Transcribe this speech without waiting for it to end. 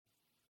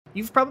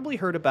You've probably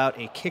heard about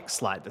a kick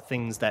slide, the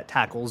things that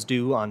tackles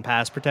do on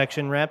pass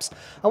protection reps.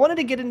 I wanted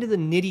to get into the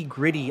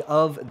nitty-gritty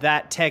of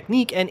that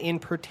technique, and in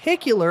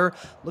particular,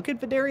 look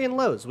at Vederian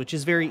Lowe's, which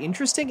is very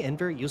interesting and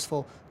very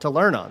useful to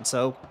learn on.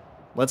 So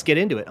let's get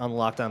into it on the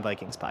Locked On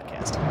Vikings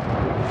podcast.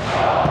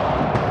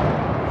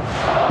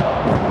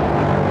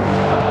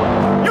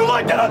 You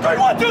like that on 3,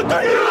 1, 2, 3, you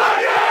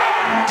like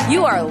it!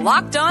 You are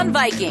Locked On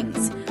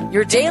Vikings,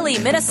 your daily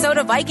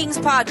Minnesota Vikings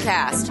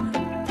podcast.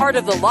 Part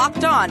of the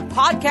Locked On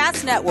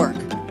Podcast Network,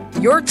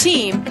 your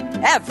team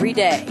every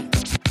day.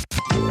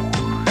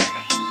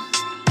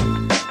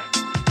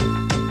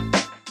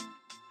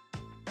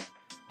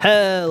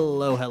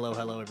 Hello,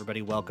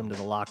 everybody. Welcome to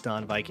the Locked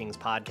On Vikings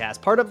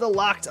podcast, part of the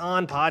Locked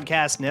On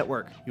Podcast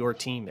Network, your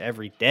team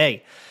every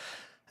day.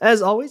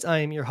 As always, I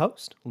am your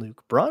host,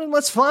 Luke Braun, and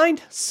let's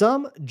find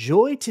some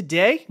joy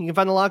today. You can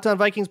find the Locked On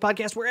Vikings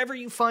podcast wherever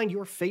you find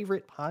your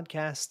favorite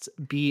podcasts,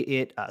 be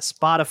it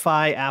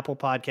Spotify, Apple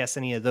Podcasts,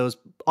 any of those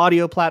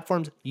audio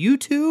platforms,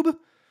 YouTube,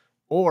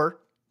 or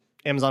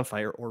Amazon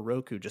Fire or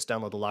Roku. Just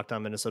download the Locked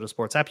On Minnesota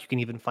Sports app. You can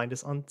even find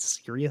us on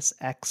Sirius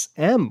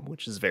XM,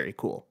 which is very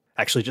cool.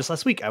 Actually, just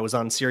last week, I was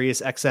on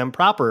Sirius XM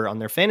proper on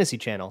their fantasy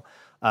channel,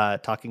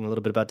 talking a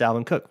little bit about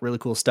Dalvin Cook. Really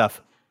cool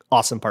stuff.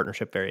 Awesome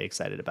partnership. Very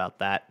excited about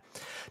that.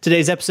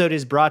 Today's episode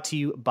is brought to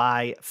you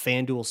by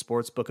FanDuel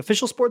Sportsbook,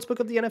 official sportsbook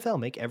of the NFL.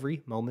 Make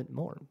every moment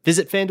more.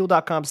 Visit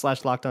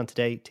FanDuel.com/lockedon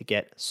today to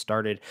get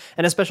started.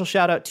 And a special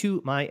shout out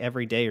to my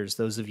everydayers,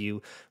 those of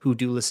you who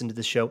do listen to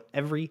the show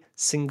every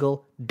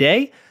single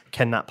day.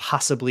 Cannot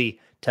possibly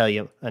tell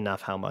you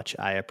enough how much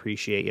I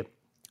appreciate you.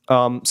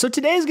 So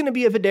today is going to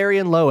be a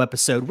Vederian Lowe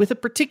episode with a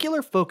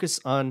particular focus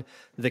on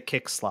the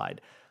kick slide.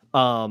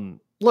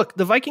 Look,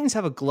 the Vikings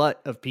have a glut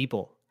of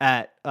people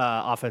at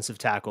offensive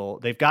tackle.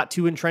 They've got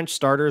 2 entrenched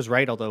starters,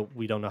 right? Although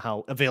we don't know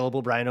how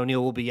available Brian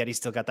O'Neill will be yet. He's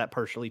still got that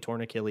partially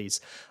torn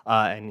Achilles,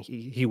 and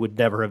he would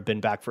never have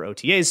been back for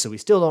OTAs, so we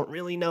still don't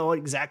really know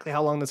exactly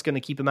how long that's going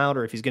to keep him out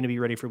or if he's going to be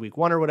ready for week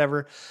 1 or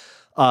whatever.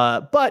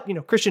 But,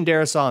 Christian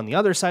Darrisaw on the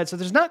other side, so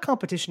there's not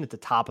competition at the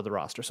top of the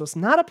roster. So it's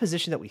not a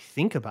position that we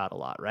think about a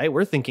lot, right?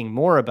 We're thinking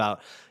more about,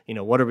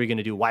 what are we going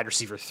to do? Wide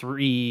receiver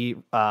 3,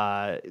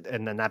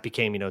 and then that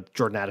became,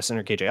 Jordan Addison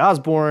or KJ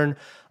Osborne,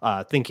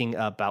 thinking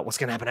about what's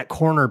going to happen at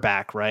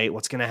cornerback, right?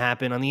 What's going to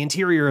happen on the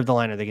interior of the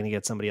line? Are they going to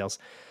get somebody else?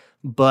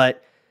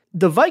 But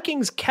the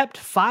Vikings kept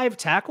 5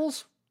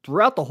 tackles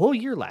throughout the whole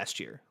year last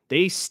year.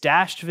 They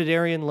stashed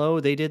Vederian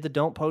Lowe. They did the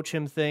don't poach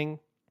him thing.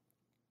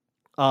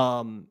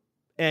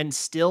 And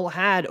still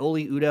had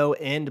Oli Udoh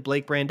and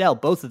Blake Brandel.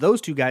 Both of those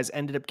 2 guys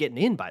ended up getting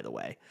in, by the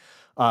way.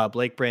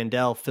 Blake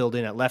Brandel filled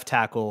in at left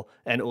tackle,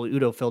 and Oli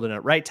Udoh filled in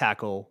at right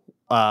tackle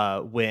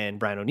when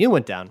Brian O'Neill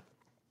went down.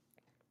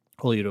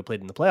 Oli Udoh played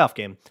in the playoff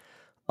game.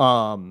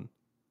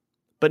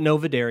 But no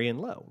Vederian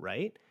Lowe,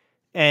 right?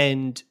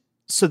 And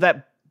so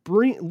that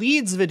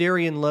leads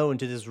Vederian Lowe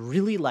into this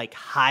really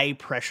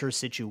high-pressure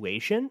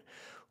situation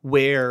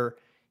where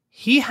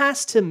he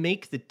has to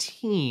make the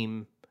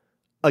team,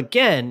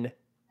 again,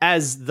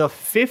 as the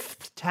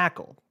 5th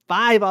tackle.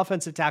 5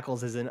 offensive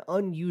tackles is an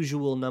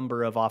unusual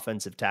number of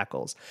offensive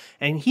tackles.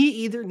 And he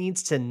either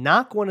needs to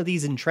knock one of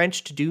these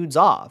entrenched dudes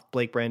off,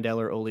 Blake Brandel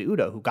or Oli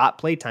Udoh, who got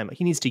playtime.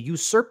 He needs to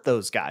usurp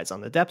those guys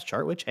on the depth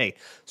chart, which, hey,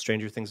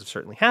 stranger things have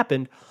certainly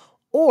happened.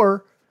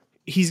 Or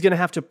he's going to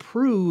have to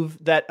prove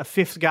that a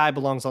 5th guy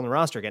belongs on the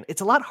roster again.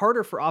 It's a lot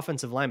harder for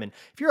offensive linemen.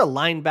 If you're a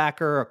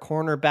linebacker, a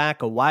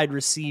cornerback, a wide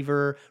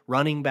receiver,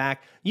 running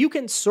back, you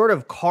can sort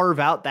of carve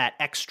out that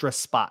extra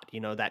spot,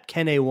 that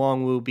Kene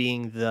Nwangwu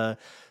being the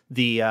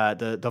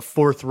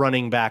 4th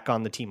running back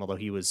on the team, although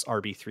he was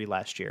RB3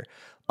 last year.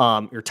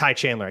 Or Ty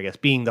Chandler, I guess,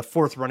 being the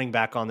 4th running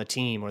back on the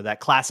team, or that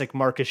classic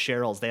Marcus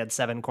Sherrills. They had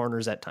 7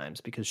 corners at times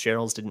because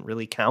Sherrills didn't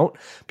really count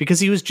because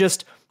he was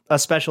just a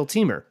special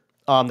teamer.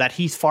 That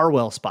Heath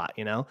Farwell spot,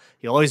 you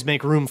always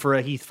make room for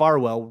a Heath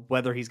Farwell,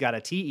 whether he's got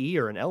a TE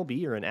or an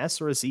LB or an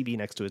S or a CB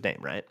next to his name,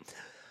 right?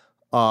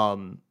 A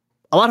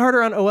lot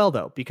harder on OL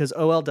though, because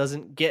OL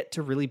doesn't get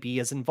to really be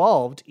as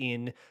involved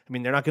in,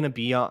 they're not going to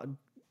be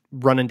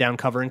running down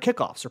cover and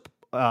kickoffs, or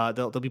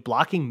they'll be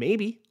blocking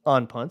maybe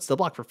on punts. They'll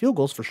block for field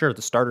goals for sure.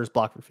 The starters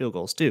block for field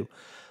goals too.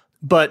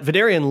 But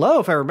Vederian Lowe,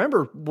 if I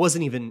remember,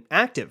 wasn't even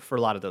active for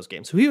a lot of those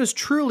games. So he was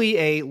truly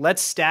a let's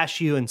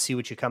stash you and see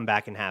what you come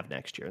back and have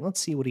next year. And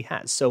let's see what he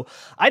has. So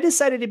I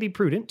decided to be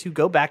prudent to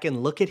go back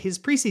and look at his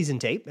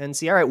preseason tape and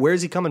see, all right,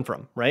 where's he coming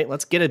from, right?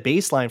 Let's get a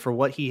baseline for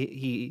what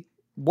he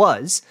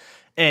was.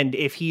 And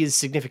if he is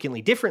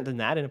significantly different than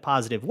that in a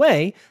positive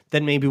way,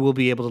 then maybe we'll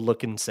be able to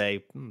look and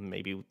say,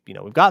 maybe,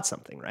 we've got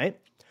something, right?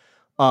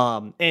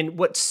 And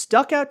what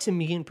stuck out to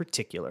me in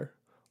particular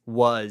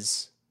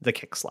was the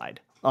kick slide.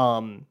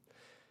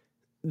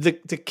 The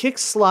kick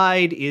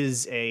slide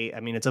is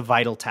it's a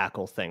vital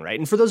tackle thing, right?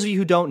 And for those of you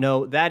who don't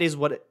know, that is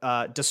what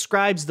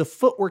describes the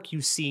footwork you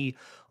see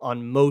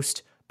on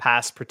most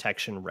pass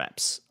protection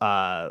reps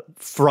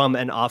from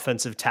an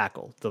offensive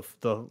tackle.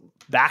 The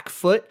back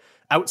foot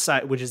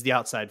outside, which is the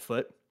outside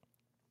foot.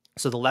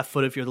 So the left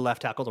foot if you're the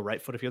left tackle, the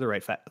right foot if you're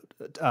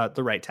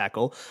the right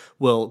tackle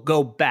will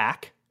go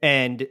back,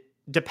 and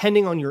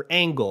depending on your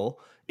angle,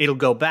 it'll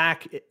go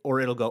back or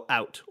it'll go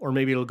out, or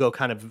maybe it'll go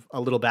kind of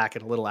a little back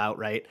and a little out,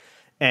 right?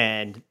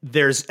 And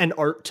there's an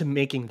art to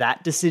making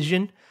that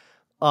decision.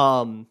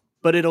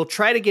 But it'll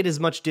try to get as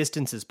much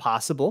distance as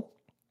possible.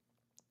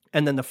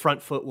 And then the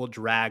front foot will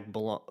drag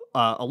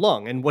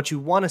along. And what you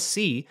want to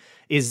see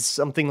is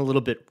something a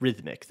little bit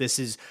rhythmic. This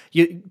is,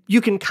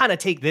 you can kind of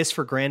take this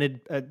for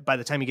granted by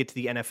the time you get to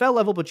the NFL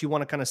level, but you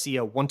want to kind of see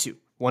a 1-2,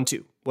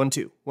 1-2,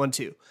 1-2,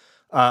 1-2,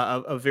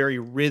 a very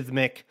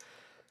rhythmic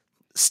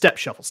step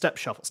shuffle, step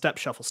shuffle, step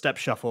shuffle, step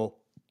shuffle,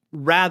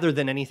 rather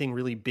than anything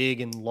really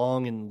big and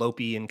long and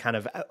lopey and kind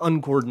of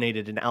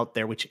uncoordinated and out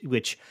there,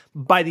 which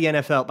by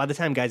the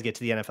time guys get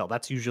to the NFL,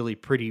 that's usually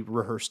pretty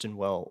rehearsed and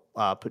well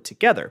put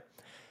together.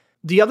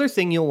 The other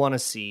thing you'll want to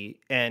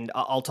see, and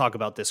I'll talk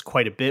about this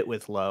quite a bit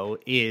with Lowe,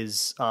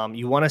 is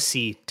you want to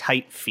see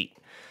tight feet.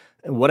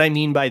 And what I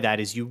mean by that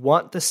is you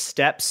want the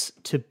steps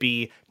to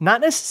be not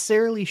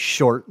necessarily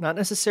short, not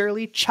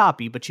necessarily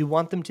choppy, but you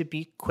want them to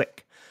be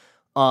quick.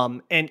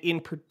 And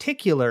in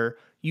particular,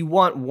 you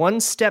want one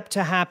step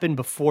to happen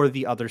before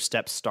the other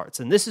step starts.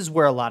 And this is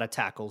where a lot of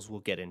tackles will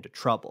get into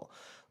trouble.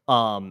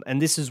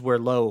 And this is where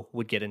Lowe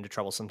would get into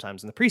trouble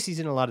sometimes in the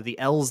preseason. A lot of the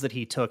L's that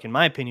he took, in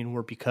my opinion,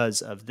 were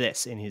because of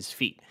this in his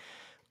feet.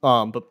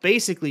 But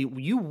basically,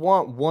 you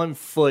want one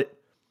foot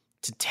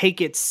to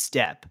take its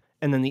step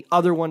and then the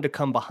other one to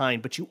come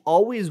behind, but you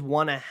always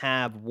want to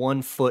have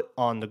one foot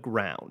on the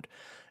ground.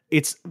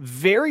 It's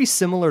very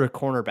similar to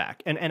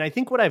cornerback. And I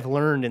think what I've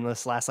learned in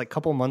this last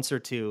couple months or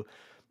two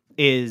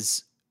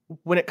is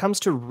when it comes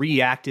to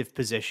reactive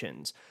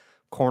positions,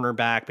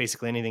 cornerback,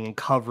 basically anything in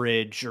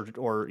coverage or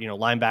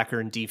linebacker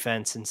and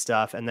defense and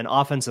stuff, and then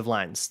offensive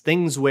lines,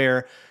 things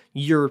where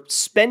you're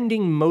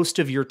spending most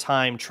of your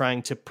time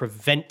trying to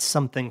prevent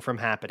something from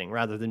happening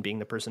rather than being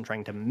the person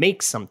trying to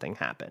make something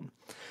happen.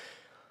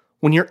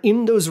 When you're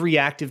in those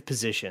reactive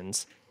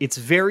positions, it's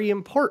very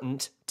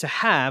important to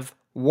have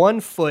one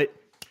foot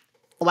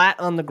flat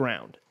on the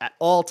ground at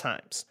all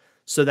times,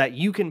 so that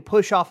you can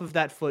push off of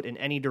that foot in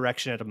any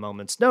direction at a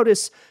moment's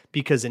notice,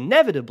 because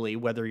inevitably,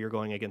 whether you're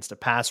going against a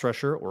pass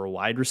rusher or a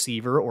wide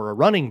receiver or a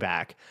running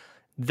back,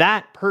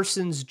 that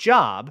person's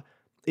job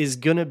is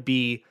going to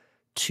be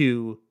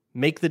to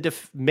make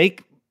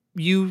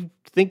you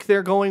think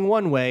they're going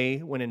one way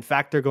when in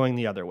fact they're going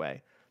the other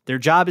way. Their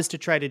job is to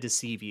try to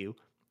deceive you.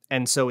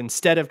 And so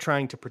instead of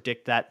trying to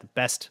predict that, the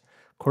best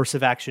course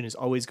of action is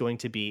always going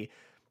to be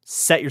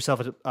set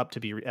yourself up to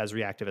be as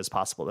reactive as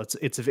possible.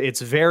 It's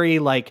very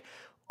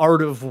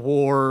art of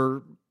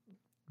war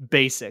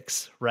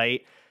basics,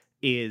 right?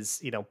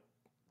 Is,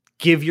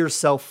 give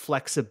yourself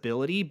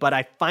flexibility. But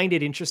I find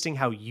it interesting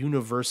how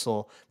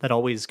universal that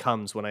always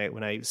comes when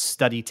I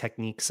study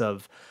techniques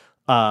of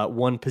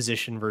one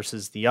position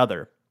versus the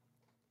other.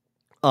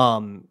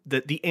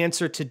 The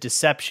answer to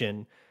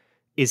deception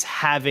is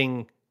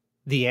having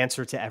the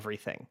answer to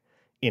everything,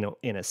 in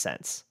a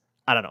sense.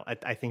 I don't know.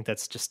 I think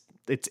that's just,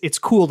 it's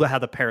cool to how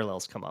the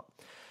parallels come up.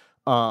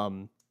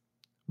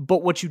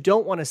 But what you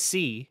don't want to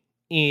see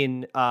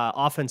in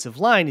offensive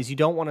line is you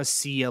don't want to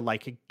see a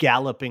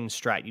galloping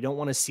stride. You don't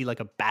want to see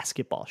a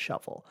basketball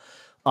shuffle,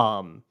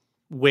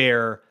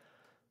 where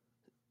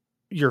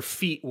your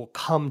feet will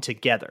come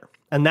together.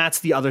 And that's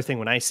the other thing.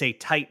 When I say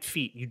tight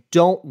feet, you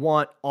don't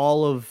want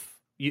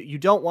you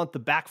don't want the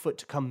back foot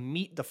to come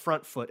meet the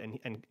front foot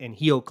and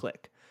heel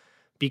click.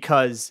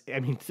 Because,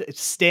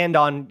 stand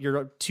on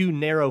your two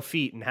narrow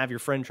feet and have your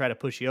friend try to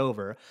push you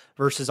over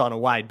versus on a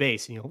wide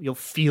base, and you'll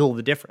feel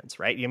the difference,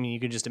 right? You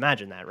can just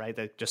imagine that, right?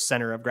 That just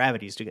center of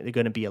gravity is going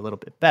to be a little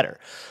bit better.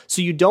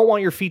 So you don't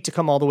want your feet to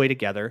come all the way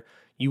together.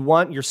 You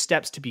want your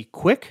steps to be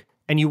quick,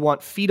 and you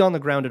want feet on the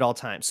ground at all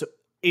times. So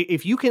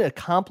if you can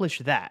accomplish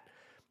that,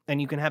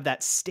 and you can have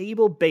that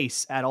stable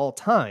base at all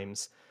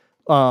times,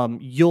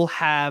 you'll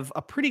have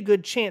a pretty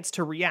good chance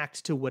to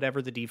react to whatever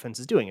the defense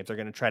is doing. If they're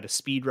going to try to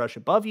speed rush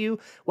above you,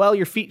 well,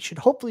 your feet should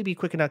hopefully be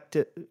quick enough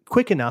to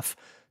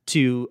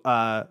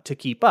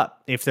keep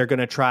up. If they're going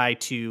to try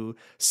to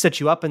set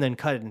you up and then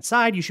cut it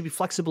inside, you should be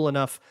flexible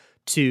enough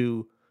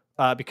to,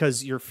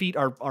 because your feet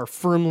are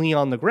firmly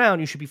on the ground,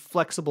 you should be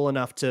flexible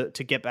enough to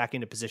get back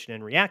into position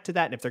and react to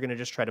that. And if they're going to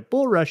just try to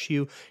bull rush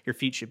you, your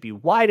feet should be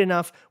wide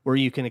enough where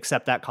you can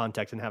accept that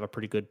contact and have a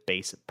pretty good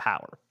base of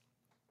power.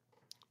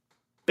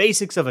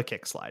 Basics of a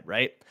kick slide,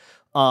 right?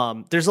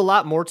 There's a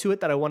lot more to it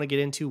that I want to get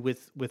into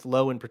with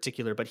Lowe in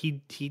particular, but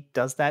he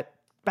does that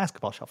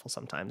basketball shuffle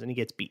sometimes and he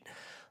gets beat.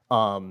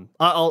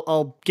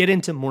 I'll get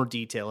into more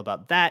detail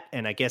about that.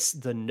 And I guess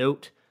the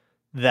note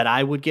that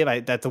I would give,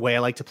 that the way I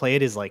like to play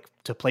it is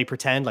to play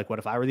pretend. What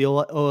if I were the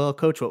OL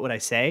coach? What would I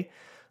say?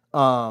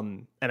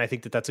 And I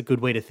think that's a good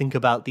way to think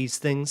about these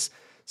things.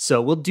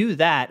 So we'll do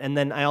that. And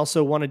then I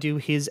also want to do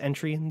his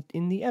entry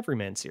in the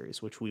Everyman series,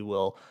 which we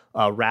will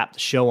wrap the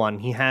show on.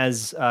 He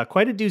has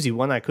quite a doozy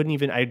one.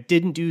 I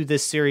didn't do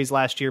this series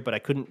last year, but I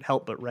couldn't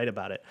help but write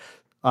about it.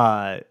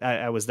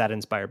 I was that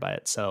inspired by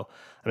it. So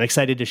I'm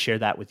excited to share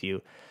that with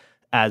you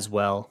as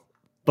well.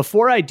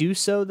 Before I do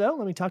so, though,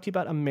 let me talk to you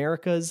about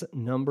America's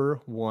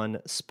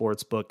 #1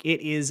 sports book.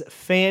 It is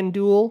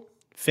FanDuel.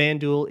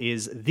 FanDuel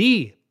is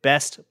the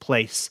best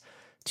place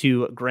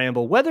to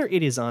gamble, whether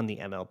it is on the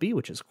MLB,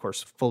 which is, of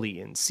course, fully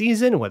in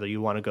season, whether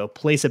you want to go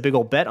place a big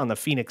old bet on the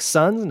Phoenix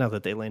Suns now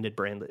that they landed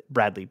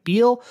Bradley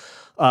Beal,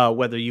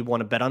 whether you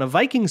want to bet on a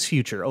Vikings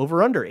future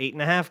over under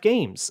 8.5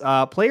 games.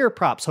 Player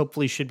props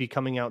hopefully should be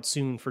coming out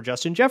soon for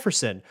Justin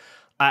Jefferson.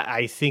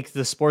 I think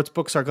the sports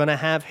books are going to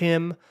have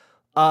him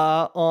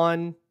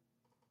on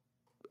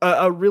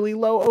a really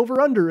low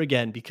over under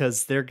again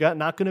because they're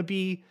not going to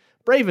be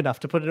brave enough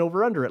to put it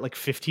over under at like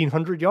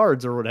 1,500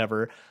 yards or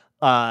whatever.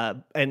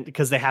 And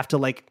because they have to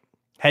like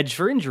hedge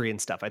for injury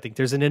and stuff. I think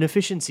there's an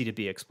inefficiency to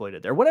be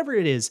exploited there. Whatever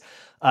it is,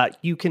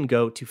 you can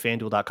go to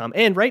FanDuel.com.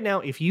 And right now,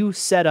 if you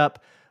set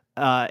up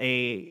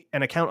an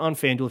account on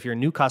FanDuel, if you're a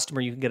new customer,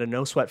 you can get a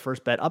no sweat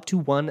first bet up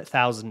to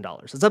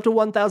 $1,000. It's up to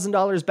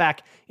 $1,000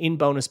 back in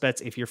bonus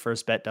bets if your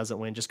first bet doesn't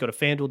win. Just go to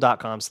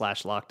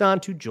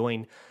FanDuel.com/lockedon to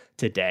join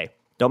today.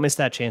 Don't miss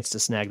that chance to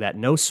snag that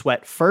no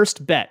sweat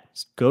first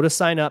bet. Go to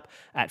sign up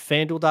at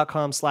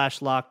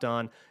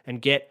FanDuel.com/lockedon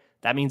and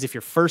that means if your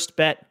first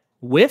bet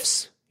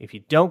whiffs, if you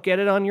don't get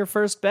it on your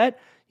first bet,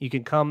 you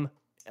can come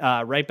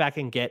right back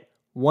and get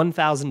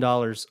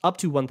 $1,000, up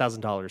to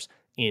 $1,000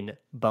 in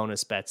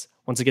bonus bets.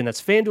 Once again, that's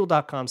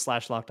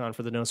FanDuel.com/lockedon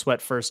for the no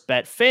sweat first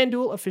bet.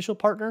 FanDuel, official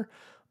partner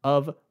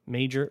of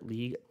Major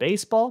League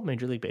Baseball.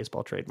 Major League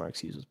Baseball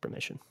trademarks used with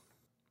permission.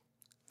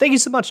 Thank you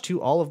so much to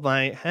all of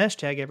my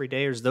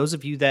 #everydayers. Those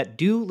of you that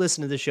do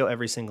listen to the show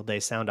every single day,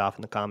 sound off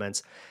in the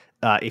comments.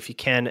 If you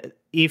can.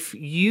 If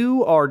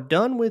you are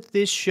done with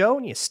this show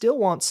and you still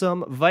want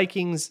some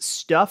Vikings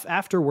stuff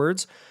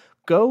afterwards,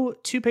 go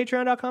to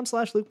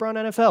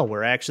patreon.com/LukeBraunNFL,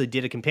 where I actually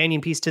did a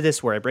companion piece to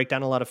this where I break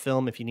down a lot of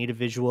film. If you need a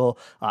visual,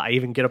 I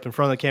even get up in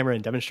front of the camera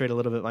and demonstrate a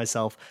little bit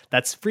myself.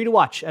 That's free to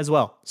watch as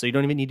well. So you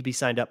don't even need to be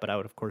signed up, but I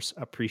would, of course,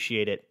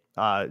 appreciate it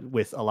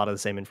with a lot of the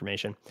same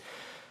information.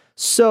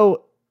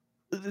 So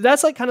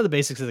that's like kind of the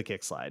basics of the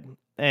kick slide.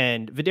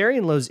 And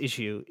Vederian Lowe's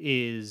issue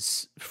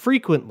is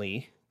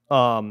frequently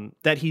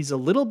that he's a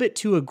little bit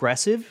too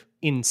aggressive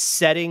in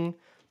setting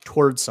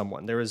towards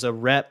someone. There was a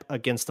rep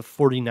against the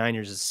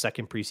 49ers'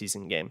 second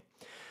preseason game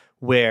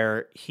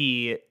where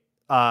he's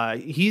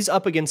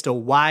up against a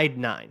wide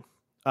 9.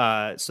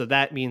 So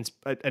that means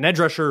an edge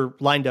rusher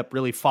lined up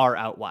really far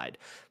out wide.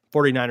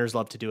 49ers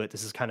love to do it.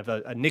 This is kind of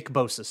a Nick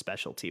Bosa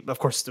specialty. Of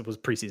course, it was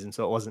preseason,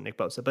 so it wasn't Nick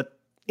Bosa, but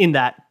in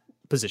that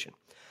position.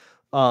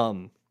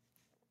 And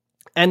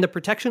the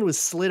protection was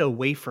slid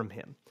away from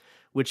him,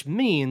 which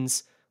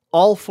means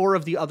all 4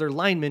 of the other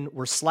linemen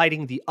were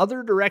sliding the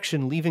other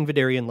direction, leaving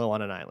Vederian Lowe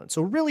on an island.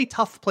 So really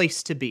tough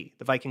place to be.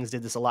 The Vikings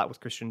did this a lot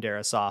with Christian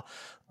Darrisaw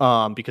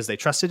because they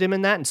trusted him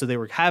in that, and so they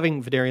were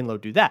having Vederian Lowe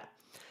do that.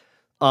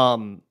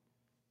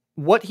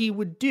 What he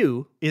would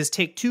do is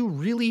take 2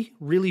 really,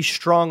 really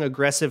strong,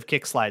 aggressive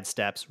kick slide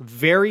steps,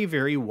 very,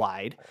 very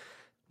wide,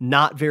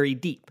 not very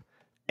deep.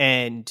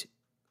 And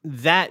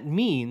that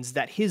means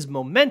that his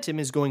momentum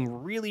is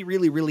going really,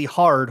 really, really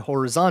hard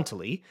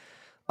horizontally,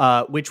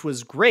 which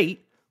was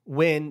great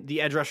when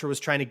the edge rusher was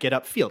trying to get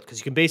upfield, because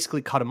you can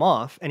basically cut him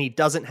off and he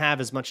doesn't have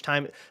as much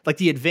time. Like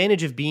the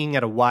advantage of being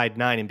at a wide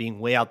 9 and being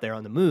way out there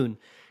on the moon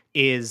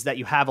is that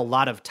you have a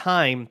lot of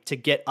time to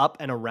get up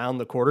and around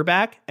the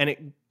quarterback, and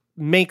it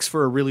makes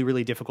for a really,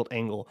 really difficult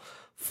angle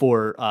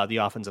for the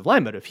offensive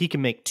line. But if he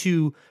can make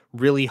 2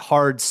 really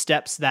hard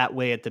steps that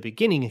way at the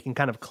beginning, he can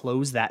kind of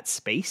close that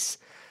space.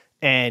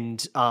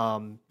 And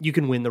you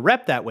can win the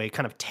rep that way,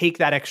 kind of take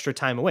that extra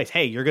time away.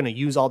 Hey, you're going to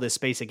use all this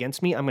space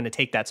against me. I'm going to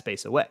take that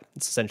space away.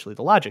 It's essentially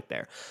the logic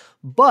there.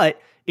 But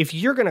if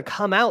you're going to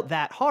come out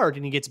that hard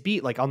and he gets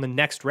beat, like on the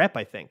next rep,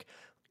 I think,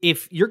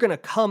 if you're going to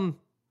come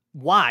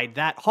wide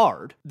that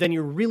hard, then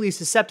you're really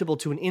susceptible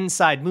to an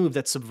inside move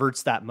that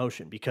subverts that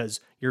motion because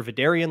you're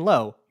Vederian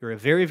Lowe. You're a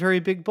very, very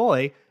big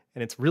boy.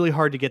 And it's really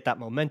hard to get that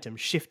momentum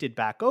shifted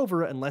back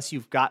over unless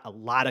you've got a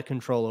lot of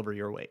control over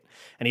your weight.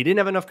 And he didn't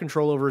have enough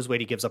control over his weight.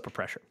 He gives up a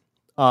pressure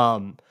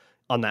on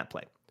that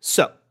play.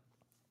 So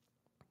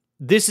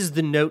this is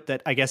the note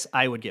that I guess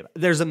I would give.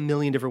 There's a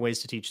million different ways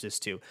to teach this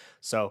too.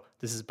 So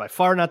this is by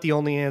far not the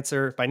only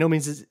answer. By no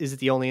means is it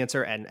the only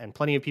answer. And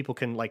plenty of people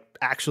can like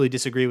actually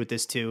disagree with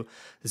this too.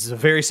 This is a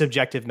very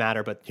subjective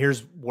matter, but here's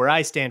where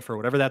I stand for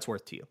whatever that's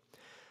worth to you.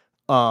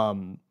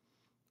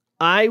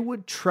 I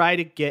would try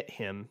to get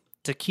him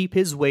to keep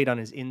his weight on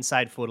his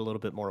inside foot a little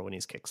bit more when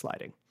he's kick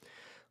sliding.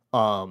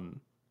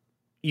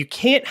 You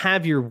can't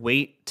have your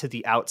weight to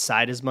the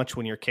outside as much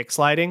when you're kick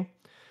sliding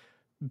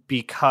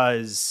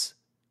because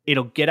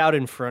it'll get out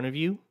in front of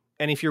you.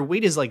 And if your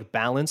weight is like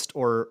balanced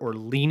or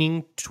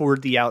leaning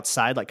toward the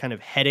outside, like kind of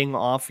heading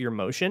off your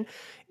motion,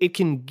 it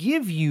can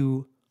give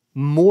you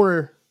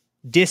more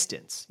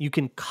distance. You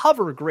can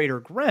cover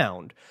greater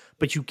ground,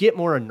 but you get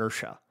more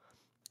inertia.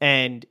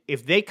 And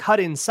if they cut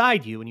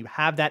inside you and you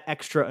have that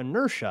extra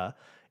inertia,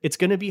 it's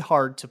going to be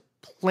hard to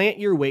plant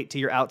your weight to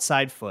your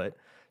outside foot,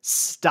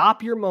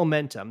 stop your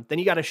momentum. Then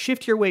you got to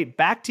shift your weight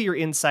back to your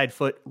inside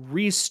foot,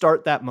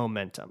 restart that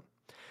momentum.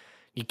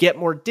 You get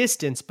more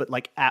distance, but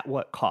like at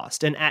what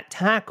cost? And at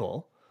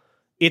tackle,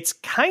 it's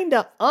kind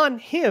of on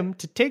him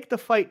to take the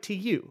fight to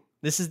you.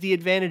 This is the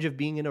advantage of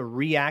being in a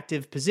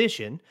reactive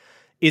position,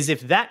 is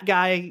if that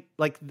guy,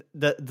 like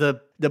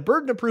the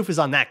burden of proof is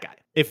on that guy.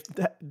 If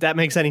that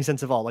makes any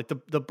sense at all. Like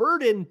the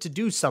burden to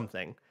do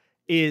something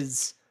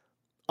is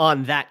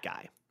on that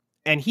guy.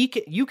 And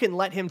you can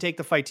let him take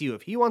the fight to you.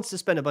 If he wants to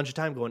spend a bunch of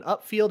time going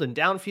upfield and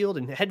downfield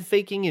and head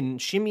faking and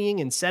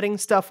shimmying and setting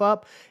stuff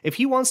up, if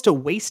he wants to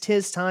waste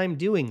his time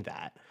doing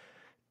that,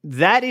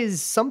 that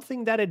is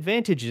something that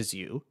advantages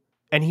you.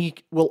 And he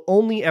will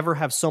only ever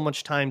have so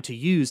much time to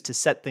use to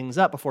set things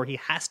up before he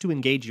has to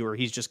engage you, or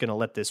he's just going to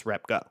let this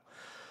rep go.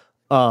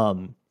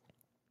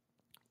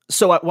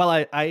 So while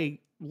I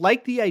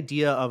like the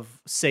idea of,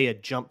 say, a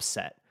jump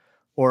set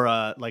or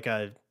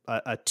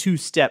a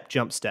two-step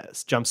jump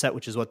set,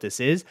 which is what this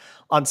is,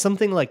 on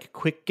something like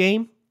quick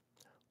game,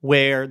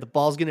 where the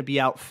ball's going to be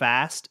out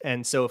fast,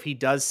 and so if he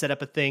does set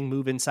up a thing,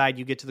 move inside,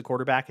 you get to the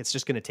quarterback, it's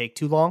just going to take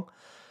too long.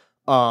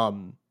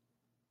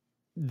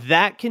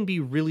 That can be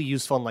really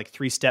useful in like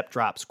three-step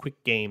drops,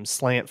 quick games,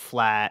 slant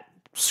flat,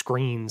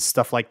 screens,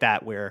 stuff like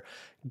that, where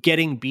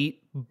getting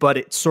beat, but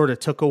it sort of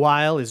took a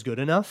while, is good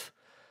enough.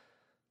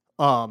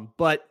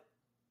 But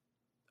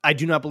I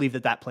do not believe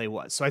that play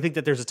was. So I think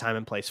that there's a time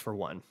and place for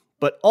one.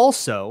 But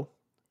also,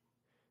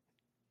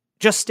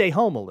 just stay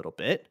home a little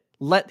bit.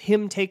 Let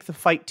him take the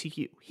fight to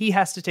you. He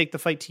has to take the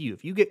fight to you.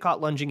 If you get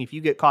caught lunging, if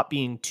you get caught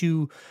being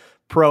too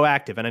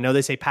proactive, and I know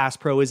they say pass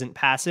pro isn't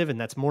passive,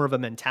 and that's more of a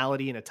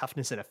mentality and a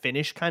toughness and a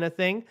finish kind of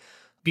thing,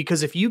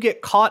 because if you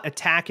get caught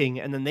attacking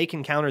and then they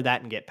can counter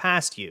that and get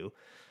past you,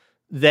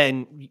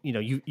 then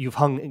you've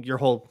hung your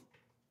whole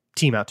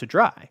team out to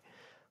dry.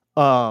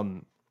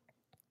 And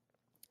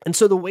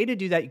so the way to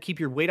do that, you keep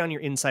your weight on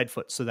your inside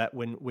foot, so that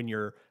when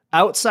your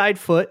outside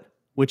foot,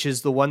 which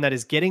is the one that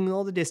is getting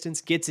all the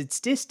distance, gets its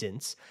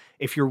distance,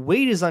 if your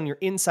weight is on your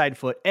inside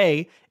foot,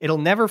 it'll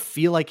never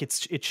feel like it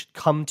should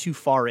come too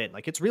far in.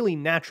 Like, it's really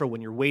natural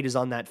when your weight is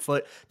on that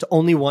foot to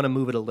only want to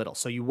move it a little.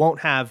 So you won't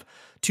have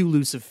too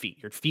loose of feet.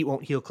 Your feet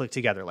won't heel click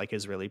together like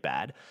is really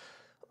bad.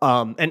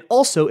 And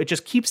also, it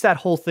just keeps that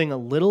whole thing a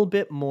little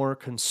bit more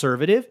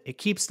conservative. It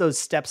keeps those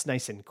steps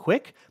nice and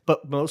quick,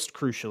 but most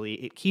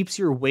crucially, it keeps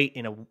your weight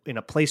in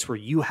a place where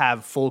you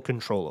have full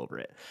control over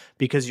it,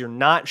 because you're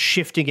not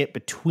shifting it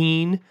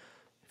between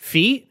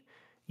feet.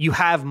 You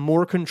have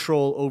more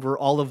control over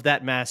all of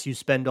that mass you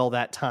spend all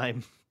that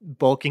time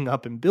bulking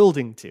up and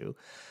building to.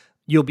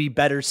 You'll be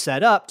better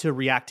set up to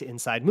react to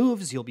inside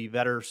moves. You'll be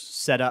better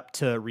set up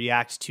to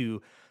react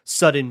to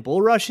sudden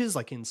bull rushes,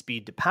 like in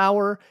speed to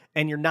power,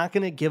 and you're not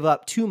going to give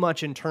up too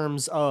much in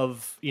terms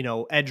of,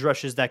 edge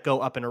rushes that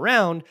go up and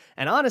around.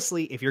 And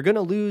honestly, if you're going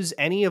to lose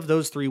any of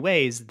those three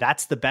ways,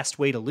 that's the best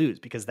way to lose,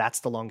 because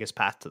that's the longest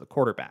path to the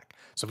quarterback.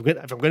 So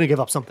if I'm going to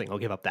give up something, I'll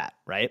give up that,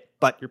 right?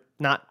 But you're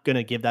not going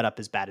to give that up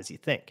as bad as you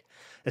think,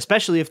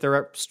 especially if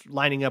they're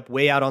lining up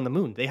way out on the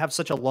moon. They have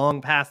such a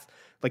long path.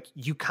 Like,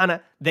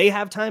 they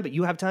have time, but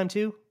you have time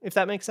too, if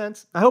that makes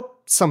sense. I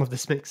hope some of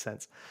this makes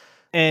sense.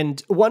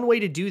 And one way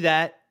to do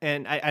that,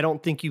 and I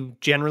don't think you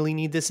generally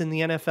need this in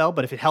the NFL,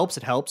 but if it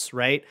helps,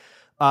 right,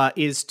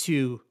 is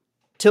to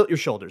tilt your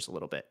shoulders a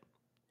little bit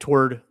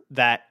toward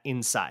that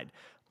inside.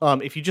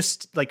 If you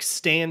just like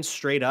stand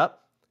straight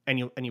up and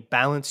you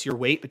balance your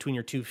weight between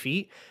your 2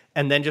 feet,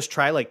 and then just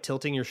try like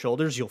tilting your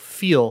shoulders, you'll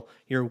feel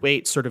your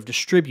weight sort of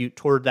distribute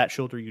toward that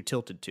shoulder you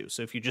tilted to.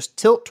 So if you just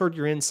tilt toward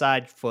your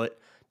inside foot,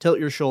 tilt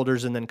your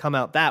shoulders, and then come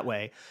out that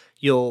way,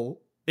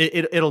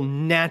 it'll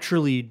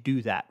naturally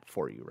do that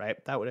for you,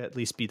 right? That would at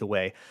least be the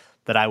way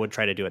that I would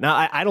try to do it.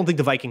 Now, I don't think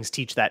the Vikings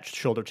teach that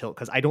shoulder tilt,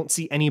 because I don't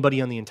see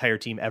anybody on the entire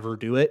team ever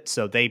do it.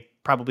 So they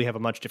probably have a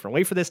much different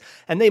way for this.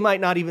 And they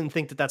might not even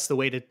think that that's the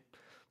way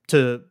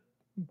to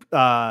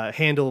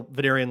handle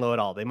Vederian Lowe at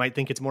all. They might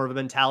think it's more of a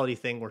mentality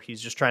thing where he's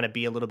just trying to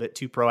be a little bit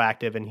too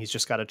proactive and he's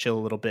just got to chill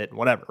a little bit and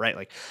whatever, right?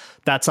 Like,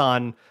 that's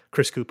on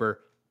Chris Cooper.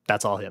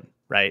 That's all him,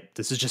 right?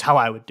 This is just how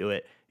I would do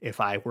it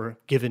if I were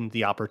given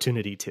the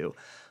opportunity to.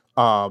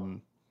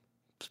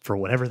 For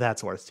whatever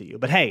that's worth to you.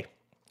 But hey,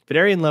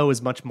 Vederian Lowe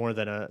is much more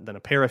than a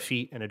pair of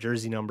feet and a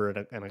jersey number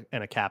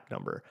and a cap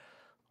number.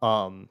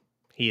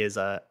 He is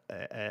a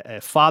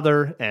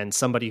father and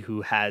somebody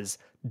who has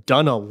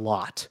done a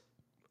lot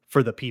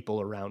for the people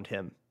around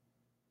him.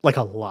 Like,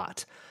 a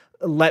lot.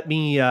 Let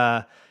me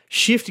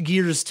shift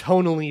gears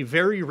tonally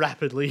very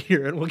rapidly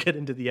here, and we'll get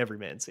into the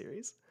Everyman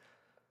series.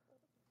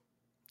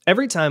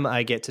 Every time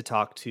I get to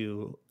talk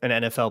to an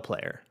NFL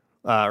player,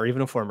 or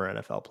even a former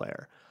NFL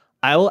player,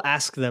 I will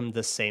ask them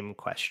the same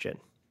question.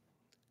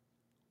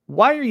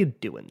 Why are you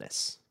doing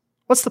this?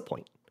 What's the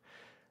point?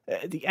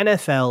 The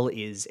NFL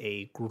is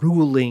a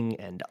grueling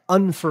and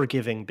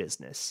unforgiving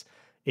business.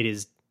 It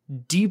is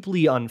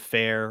deeply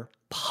unfair,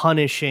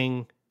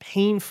 punishing,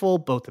 painful,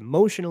 both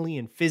emotionally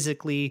and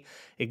physically,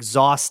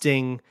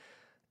 exhausting,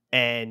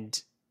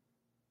 and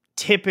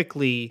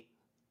typically,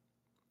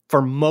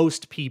 for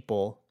most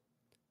people,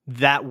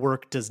 that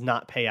work does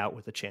not pay out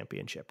with a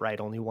championship,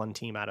 right? Only one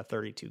team out of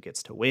 32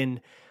 gets to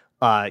win.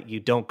 You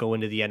don't go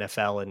into the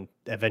NFL and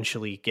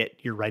eventually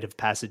get your rite of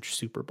passage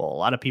Super Bowl. A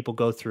lot of people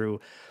go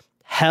through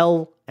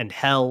hell and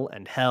hell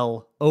and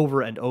hell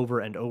over and over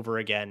and over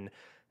again.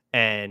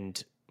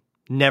 and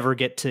never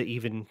get to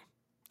even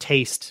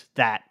taste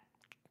that,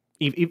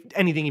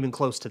 anything even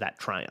close to that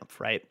triumph,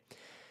 right?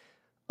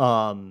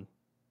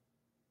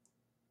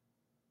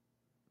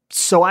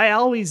 So I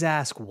always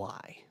ask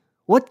why.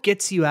 What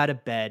gets you out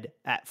of bed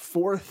at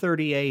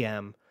 4:30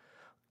 a.m.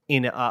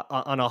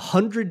 On a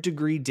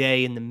 100-degree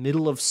day in the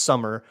middle of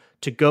summer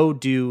to go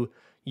do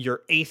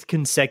your 8th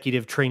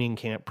consecutive training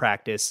camp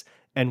practice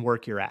and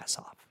work your ass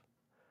off?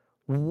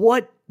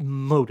 What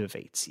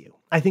motivates you?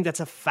 I think that's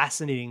a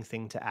fascinating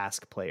thing to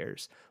ask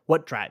players.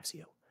 What drives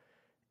you?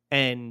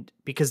 And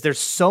because there's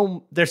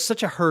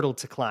such a hurdle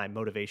to climb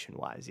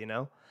motivation-wise, you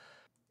know?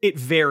 It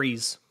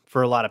varies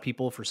for a lot of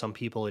people. For some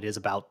people, it is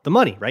about the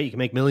money, right? You can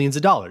make millions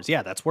of dollars.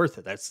 Yeah, that's worth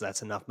it.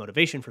 That's enough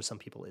motivation. For some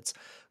people, it's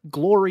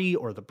glory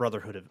or the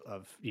brotherhood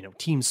of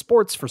team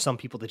sports. For some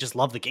people, they just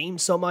love the game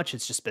so much.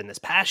 It's just been this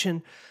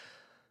passion.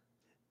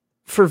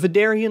 For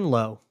Vederian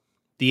Lowe,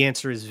 the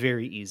answer is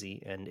very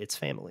easy, and it's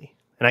family.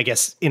 And I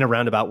guess in a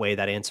roundabout way,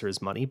 that answer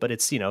is money, but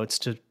it's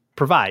to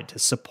provide, to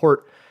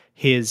support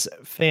his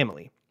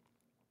family.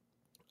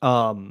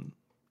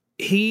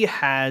 He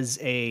has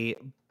a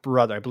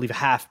brother, I believe a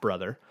half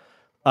brother.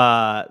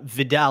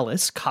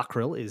 Vidalis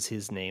Cockrell is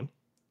his name.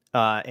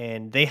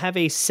 And they have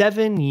a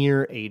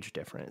 7-year age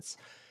difference.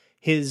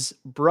 His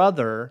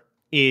brother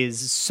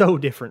is so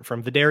different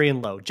from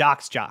Vederian Lowe.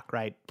 Jock's jock,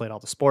 right? Played all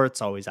the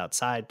sports, always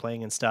outside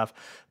playing and stuff.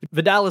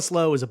 Vidalis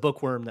Lowe is a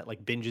bookworm that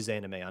binges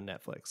anime on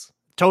Netflix.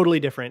 Totally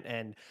different.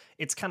 And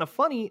it's kind of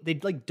funny. They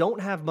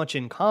don't have much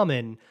in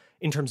common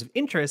in terms of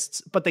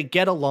interests, but they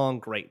get along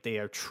great. They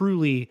are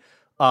truly,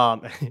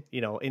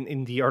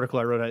 in the article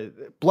I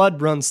wrote,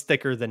 blood runs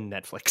thicker than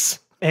Netflix.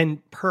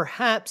 And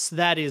perhaps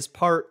that is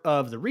part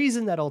of the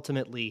reason that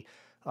ultimately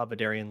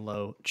Vederian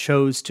Lowe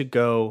chose to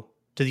go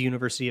to the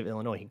University of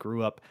Illinois. He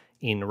grew up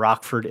in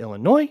Rockford,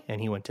 Illinois,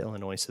 and he went to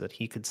Illinois so that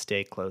he could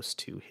stay close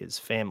to his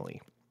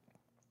family.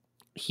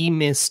 He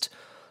missed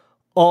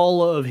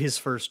all of his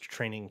first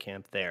training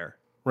camp there,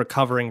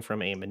 recovering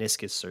from a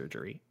meniscus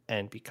surgery.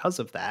 And because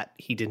of that,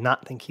 he did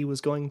not think he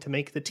was going to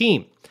make the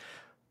team.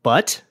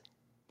 But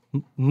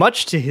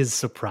much to his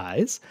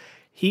surprise,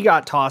 he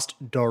got tossed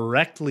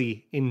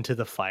directly into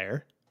the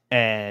fire,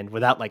 and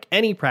without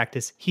any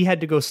practice, he had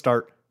to go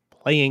start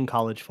playing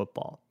college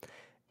football.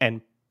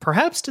 And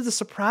perhaps to the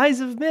surprise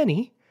of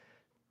many,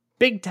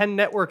 Big Ten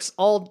Network's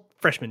all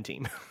freshman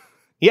team.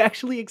 He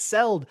actually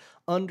excelled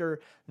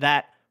under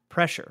that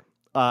pressure.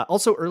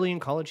 Also, early in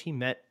college, he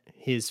met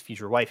his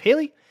future wife,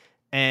 Haley,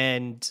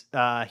 and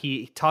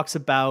he talks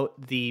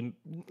about the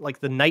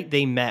night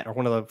they met, or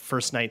one of the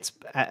first nights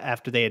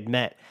after they had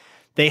met.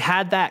 They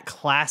had that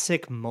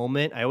classic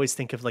moment. I always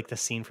think of the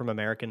scene from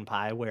American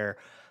Pie where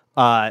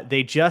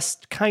they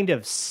just kind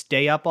of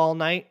stay up all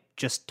night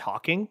just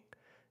talking,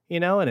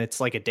 and it's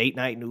like a date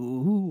night. And,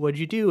 ooh, what'd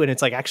you do? And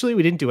it's actually,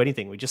 we didn't do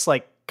anything. We just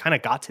kind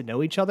of got to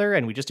know each other,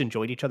 and we just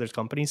enjoyed each other's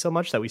company so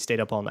much that we stayed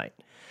up all night.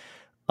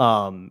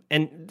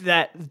 And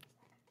that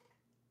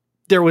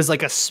there was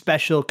a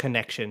special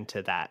connection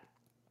to that.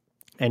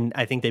 And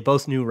I think they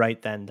both knew right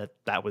then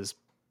that was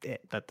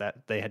it,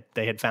 that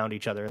they had found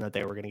each other and that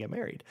they were going to get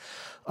married.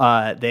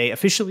 They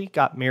officially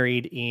got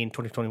married in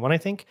 2021, I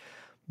think,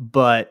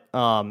 but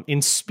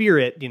in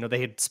spirit, they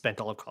had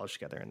spent all of college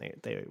together, and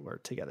they were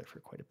together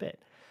for quite a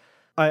bit.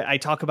 I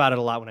talk about it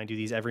a lot when I do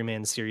these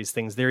Everyman Series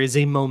things. There is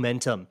a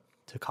momentum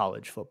to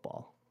college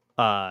football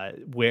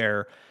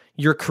where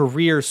your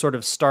career sort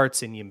of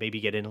starts, and you maybe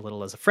get in a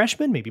little as a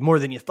freshman, maybe more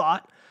than you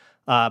thought.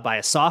 By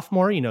a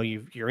sophomore,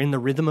 you're in the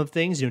rhythm of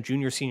things.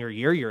 Junior, senior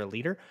year, you're a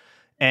leader.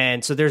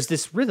 And so there's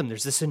this rhythm,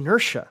 there's this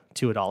inertia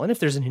to it all. And if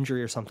there's an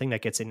injury or something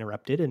that gets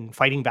interrupted, and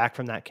fighting back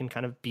from that can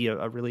kind of be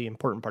a really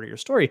important part of your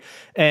story.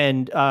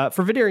 And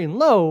for Vederian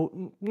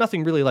Lowe,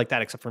 nothing really like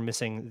that except for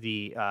missing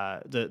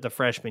the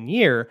freshman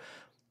year.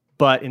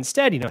 But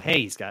instead,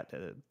 hey, he's got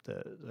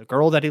the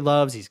girl that he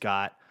loves. He's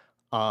got,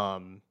 a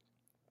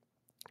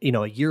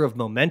year of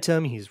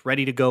momentum. He's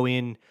ready to go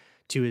in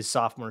to his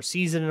sophomore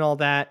season and all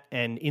that.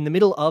 And in the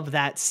middle of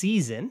that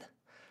season,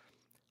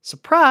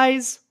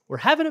 surprise, we're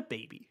having a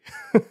baby.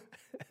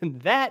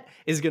 And that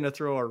is going to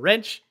throw a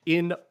wrench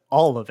in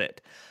all of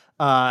it.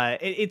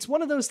 It's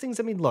one of those things.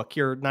 I mean, look,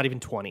 you're not even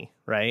 20,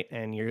 right?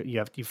 And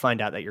you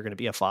find out that you're going to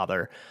be a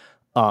father.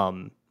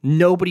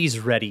 Nobody's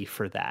ready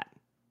for that.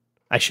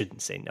 I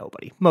shouldn't say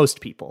nobody.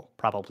 Most people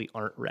probably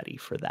aren't ready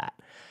for that.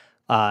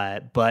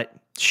 But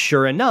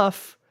sure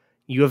enough,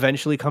 you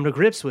eventually come to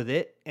grips with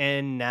it.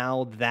 And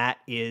now that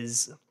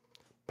is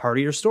part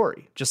of your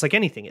story. Just like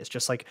anything is.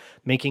 Just like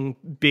making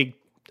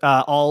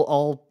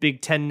all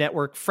Big Ten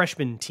Network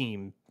freshman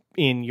team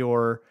in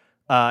your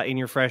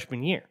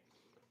freshman year.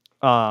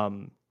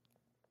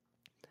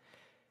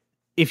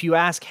 If you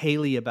ask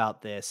Haley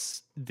about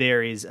this,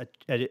 there is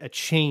a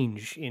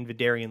change in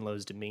Vederian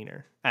Lowe's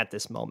demeanor at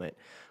this moment,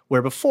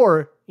 where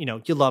before,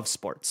 you love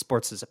sports.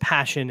 Sports is a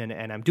passion,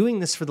 and I'm doing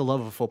this for the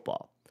love of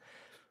football.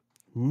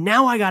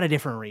 Now I got a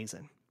different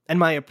reason, and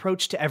my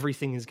approach to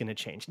everything is going to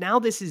change. Now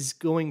this is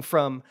going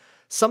from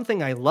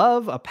something I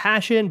love, a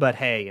passion, but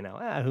hey,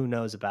 who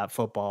knows about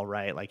football,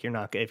 right? Like you're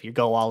not, if you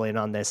go all in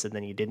on this and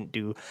then you didn't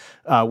do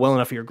well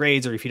enough for your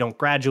grades, or if you don't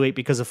graduate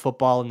because of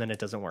football and then it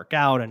doesn't work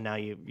out and now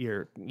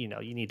you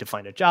need to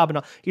find a job and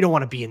all, you don't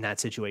want to be in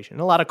that situation.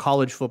 And a lot of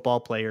college football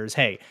players,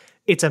 hey,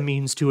 it's a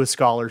means to a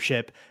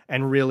scholarship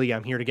and really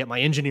I'm here to get my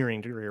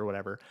engineering degree or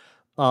whatever.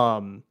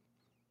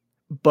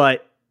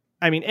 But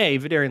I mean,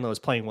 Vederian Lowe is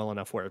playing well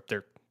enough where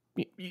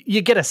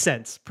you get a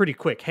sense pretty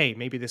quick, hey,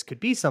 maybe this could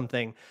be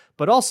something.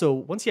 But also,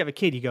 once you have a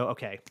kid, you go,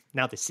 okay,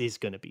 now this is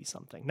going to be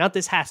something. Not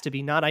this has to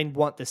be, not I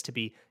want this to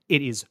be.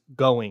 It is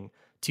going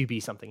to be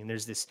something. And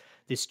there's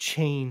this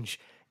change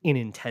in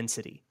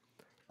intensity.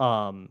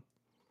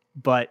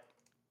 But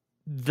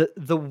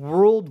the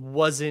world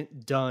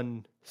wasn't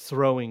done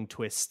throwing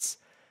twists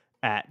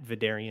at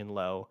Vederian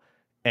Lowe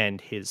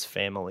and his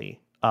family.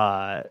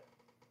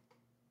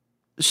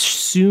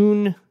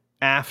 Soon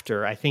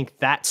after, I think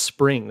that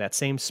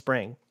same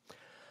spring,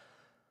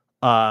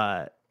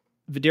 Vederian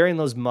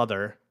Lowe's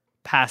mother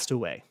passed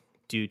away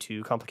due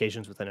to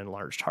complications with an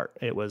enlarged heart.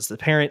 It was the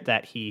parent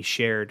that he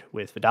shared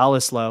with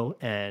Vidalis Lowe,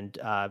 and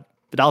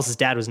Vidalis'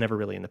 dad was never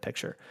really in the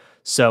picture.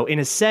 So in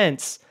a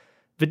sense,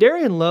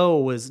 Vederian Lowe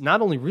was not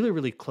only really,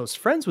 really close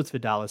friends with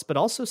Vidalis, but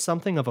also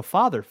something of a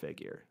father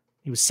figure.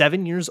 He was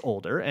 7 years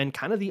older and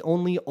kind of the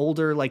only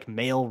older like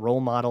male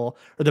role model,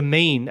 or the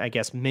main, I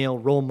guess, male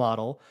role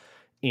model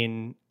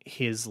in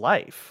his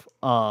life.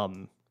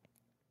 And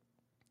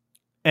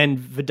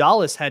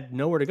Vidalis had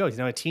nowhere to go. He's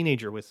now a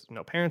teenager with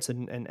no parents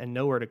and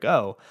nowhere to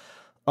go.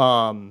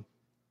 Vederian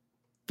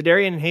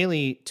and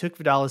Haley took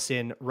Vidalis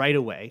in right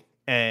away,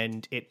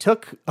 and it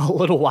took a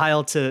little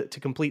while to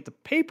complete the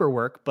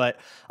paperwork, but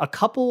a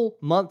couple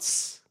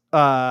months,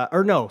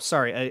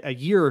 a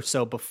year or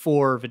so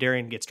before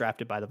Vederian gets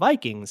drafted by the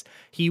Vikings,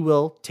 he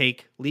will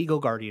take legal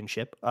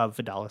guardianship of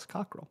Vidalis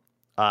Cockrell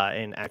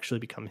and actually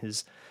become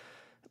his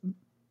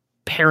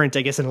parent,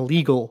 I guess, in a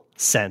legal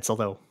sense,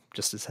 although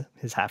just as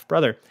his half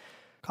brother,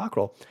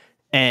 Cockrell.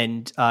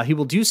 And he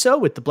will do so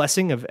with the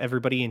blessing of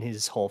everybody in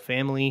his whole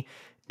family.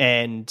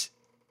 And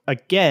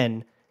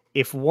again,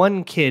 if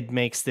one kid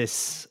makes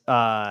this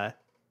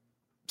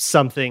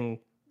something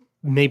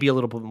maybe a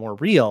little bit more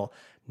real,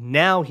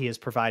 now he is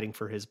providing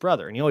for his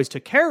brother. And he always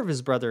took care of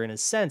his brother in a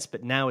sense,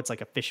 but now it's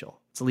like official.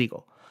 It's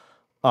legal.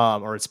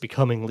 Or it's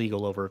becoming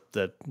legal over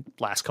the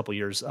last couple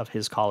years of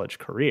his college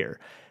career.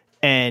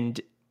 And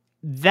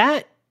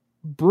that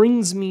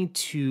brings me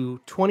to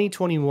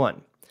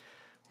 2021,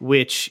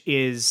 which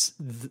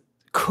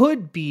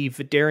could be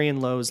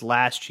Vederian Lowe's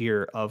last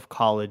year of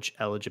college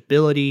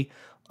eligibility.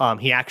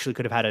 He actually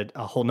could have had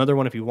a whole nother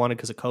one if he wanted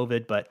because of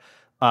COVID, but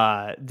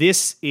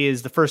this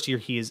is the first year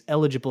he is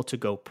eligible to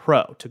go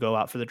pro, to go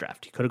out for the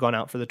draft. He could have gone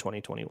out for the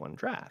 2021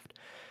 draft.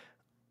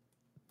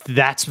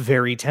 That's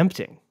very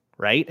tempting,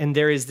 right? And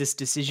there is this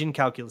decision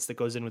calculus that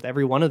goes in with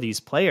every one of these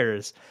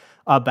players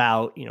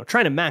about,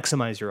 trying to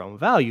maximize your own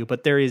value,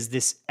 but there is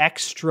this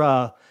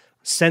extra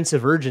sense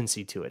of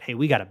urgency to it. Hey,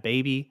 we got a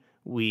baby.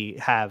 We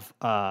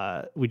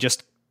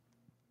just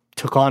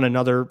took on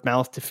another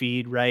mouth to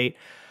feed, right?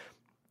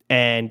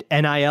 And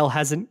NIL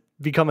hasn't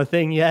become a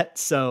thing yet.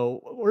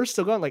 So we're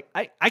still going, like,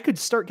 I could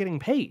start getting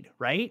paid,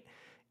 right?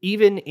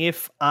 Even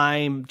if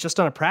I'm just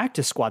on a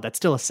practice squad, that's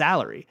still a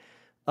salary.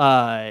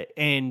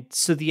 And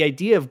so the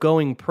idea of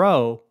going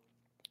pro,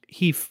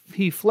 he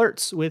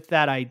flirts with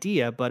that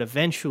idea, but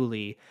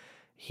eventually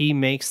he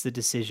makes the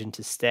decision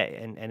to stay.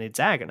 And it's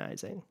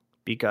agonizing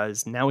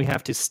because now we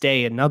have to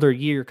stay another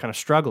year kind of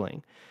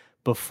struggling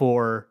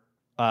before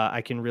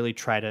I can really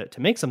try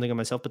to make something of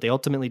myself. But they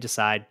ultimately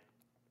decide,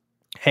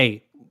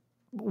 hey,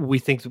 we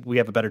think we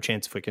have a better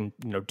chance if we can,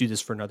 do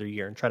this for another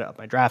year and try to up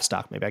my draft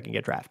stock. Maybe I can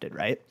get drafted,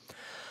 right?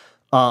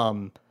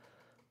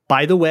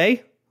 By the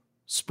way,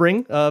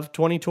 spring of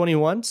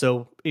 2021.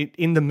 So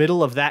in the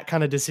middle of that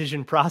kind of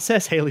decision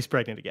process, Haley's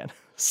pregnant again.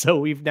 So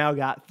we've now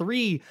got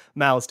 3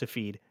 mouths to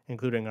feed,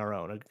 including our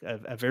own,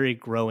 a very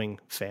growing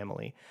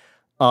family.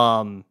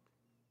 The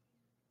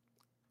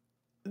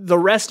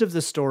rest of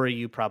the story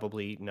you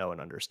probably know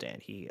and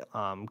understand. He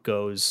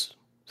goes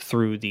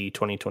through the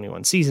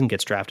 2021 season,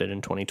 gets drafted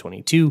in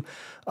 2022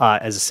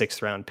 as a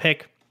 6th round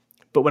pick.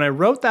 But when I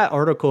wrote that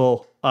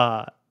article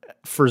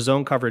for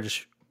Zone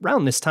coverage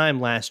around this time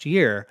last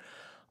year,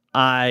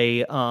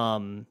 I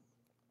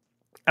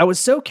was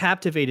so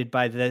captivated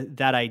by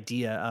that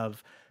idea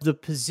of the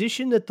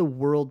position that the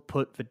world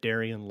put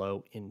Vederian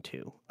Lowe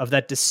into, of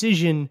that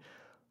decision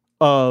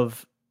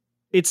of,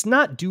 it's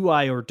not do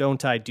I or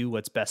don't I do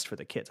what's best for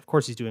the kids. Of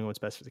course he's doing what's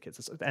best for the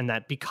kids. And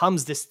that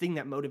becomes this thing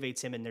that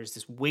motivates him, and there's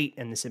this weight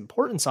and this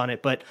importance on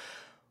it. But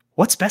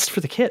what's best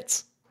for the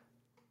kids?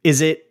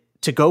 Is it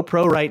to go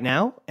pro right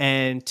now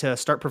and to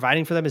start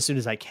providing for them as soon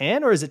as I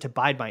can? Or is it to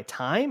bide my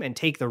time and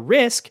take the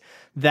risk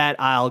that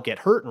I'll get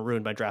hurt and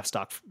ruin my draft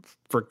stock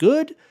for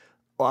good?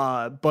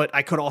 But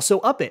I could also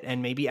up it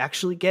and maybe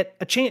actually get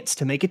a chance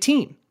to make a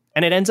team.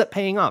 And it ends up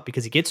paying off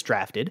because he gets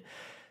drafted.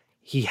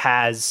 He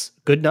has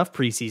good enough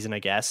preseason, I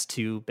guess,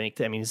 to make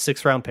he's a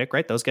 6th round pick,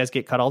 right? Those guys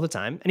get cut all the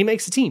time. And he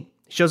makes a team.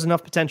 He shows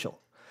enough potential.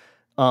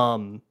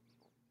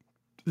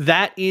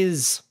 that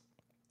is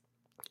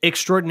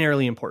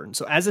extraordinarily important.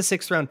 So as a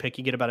 6th round pick,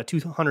 you get about a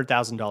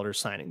 $200,000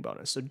 signing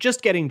bonus. So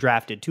just getting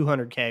drafted,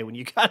 $200K when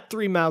you got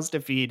 3 mouths to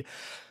feed,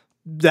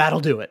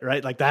 that'll do it,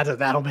 right? Like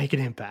that'll make an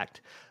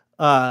impact.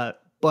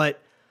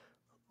 But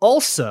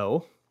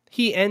also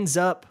he ends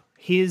up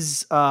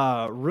his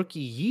rookie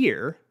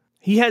year,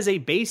 he has a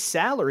base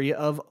salary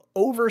of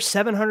over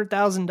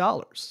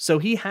 $700,000. So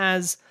he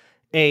has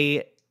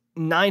a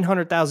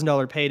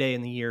 $900,000 payday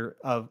in the year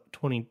of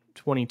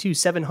 2022,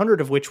 700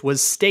 of which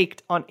was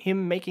staked on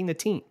him making the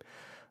team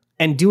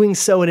and doing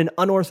so in an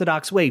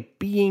unorthodox way,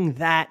 being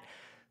that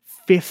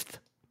 5th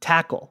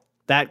tackle,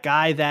 that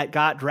guy that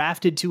got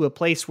drafted to a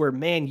place where,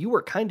 man, you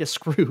were kind of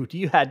screwed.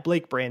 You had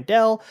Blake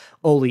Brandel,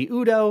 Oli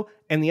Udoh,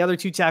 and the other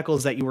 2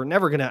 tackles that you were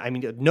never going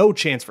to, no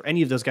chance for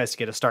any of those guys to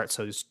get a start.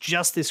 So it's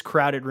just this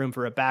crowded room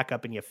for a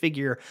backup, and you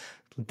figure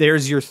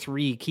there's your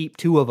 3, keep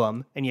 2 of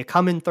them, and you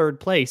come in 3rd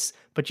place,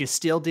 but you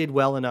still did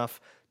well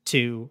enough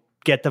to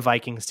get the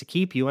Vikings to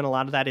keep you. And a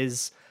lot of that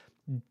is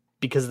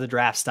because of the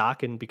draft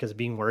stock and because of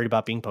being worried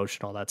about being poached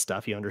and all that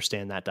stuff. You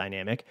understand that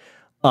dynamic.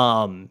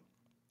 And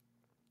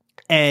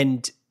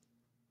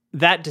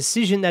that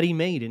decision that he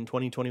made in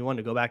 2021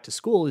 to go back to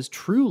school is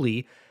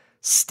truly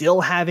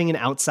still having an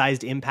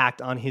outsized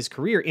impact on his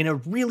career in a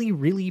really,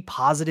 really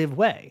positive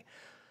way.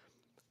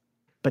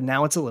 But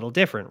now it's a little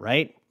different,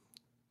 right?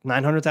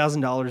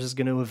 $900,000 is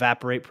going to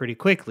evaporate pretty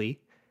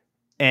quickly.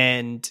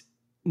 And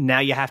now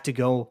you have to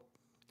go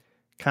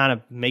kind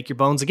of make your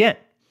bones again.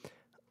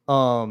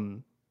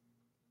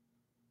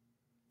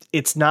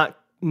 It's not,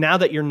 now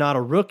that you're not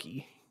a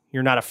rookie,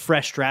 you're not a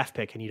fresh draft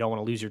pick and you don't want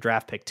to lose your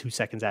draft pick 2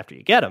 seconds after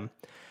you get him.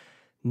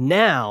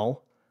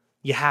 Now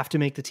you have to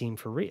make the team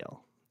for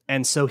real.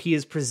 And so he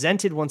is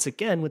presented once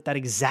again with that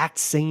exact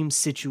same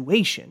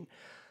situation.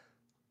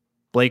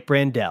 Blake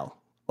Brandel,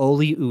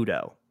 Oli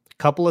Udoh, a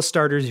couple of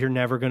starters you're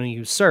never going to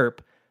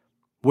usurp.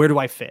 Where do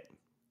I fit?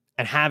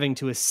 And having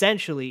to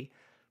essentially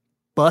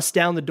bust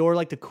down the door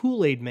like the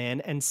Kool-Aid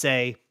man and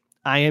say,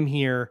 I am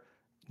here.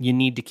 You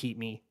need to keep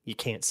me. You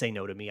can't say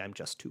no to me. I'm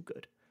just too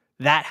good.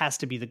 That has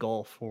to be the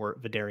goal for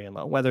Vederian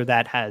Lowe. Whether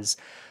that has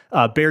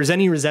bears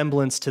any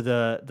resemblance to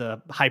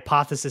the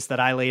hypothesis that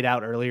I laid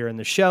out earlier in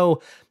the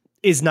show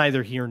is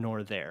neither here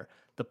nor there.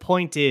 The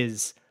point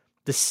is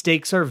the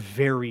stakes are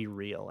very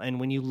real. And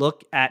when you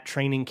look at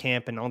training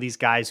camp and all these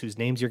guys whose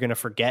names you're going to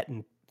forget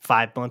in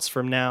 5 months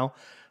from now,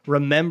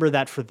 remember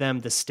that for them,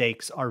 the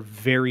stakes are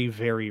very,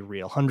 very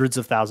real. Hundreds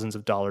of thousands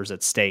of dollars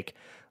at stake.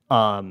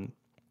 And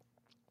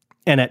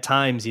at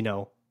times,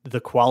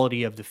 the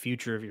quality of the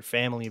future of your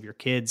family, of your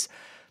kids,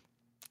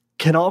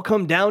 can all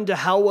come down to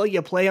how well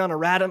you play on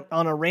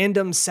a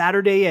random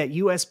Saturday at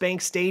US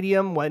Bank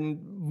Stadium when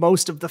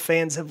most of the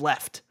fans have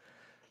left.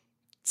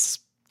 It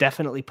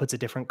definitely puts a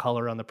different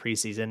color on the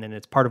preseason, and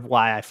it's part of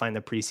why I find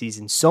the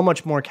preseason so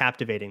much more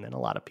captivating than a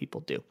lot of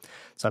people do.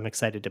 So I'm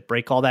excited to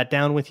break all that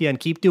down with you and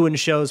keep doing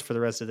shows for the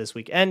rest of this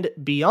week and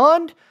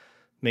beyond.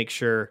 Make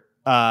sure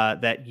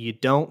that you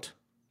don't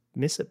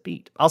miss a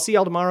beat. I'll see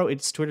y'all tomorrow.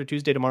 It's Twitter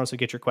Tuesday tomorrow, so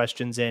get your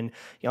questions in.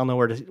 Y'all know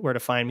where to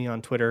find me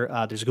on Twitter.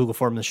 There's a Google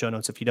form in the show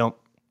notes if you don't.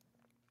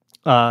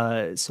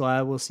 So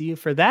I will see you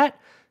for that.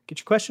 Get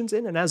your questions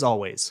in, and as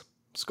always,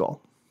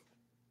 Skull.